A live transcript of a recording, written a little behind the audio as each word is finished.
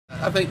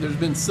I think there's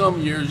been some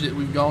years that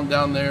we've gone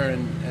down there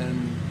and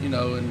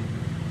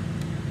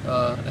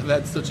have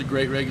had such a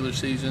great regular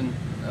season.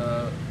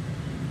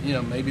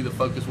 Maybe the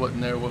focus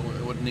wasn't there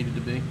what it needed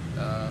to be,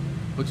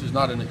 which is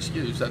not an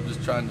excuse. I'm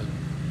just trying to,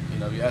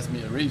 you asked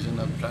me a reason.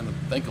 I'm trying to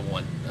think of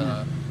one.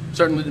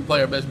 Certainly didn't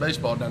play our best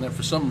baseball down there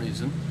for some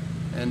reason,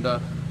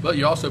 but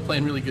you're also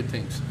playing really good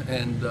teams,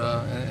 and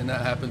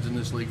that happens in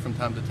this league from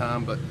time to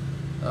time. But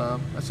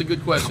that's a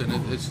good question.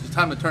 It's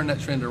time to turn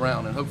that trend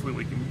around, and hopefully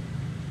we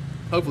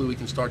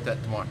can start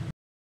that tomorrow.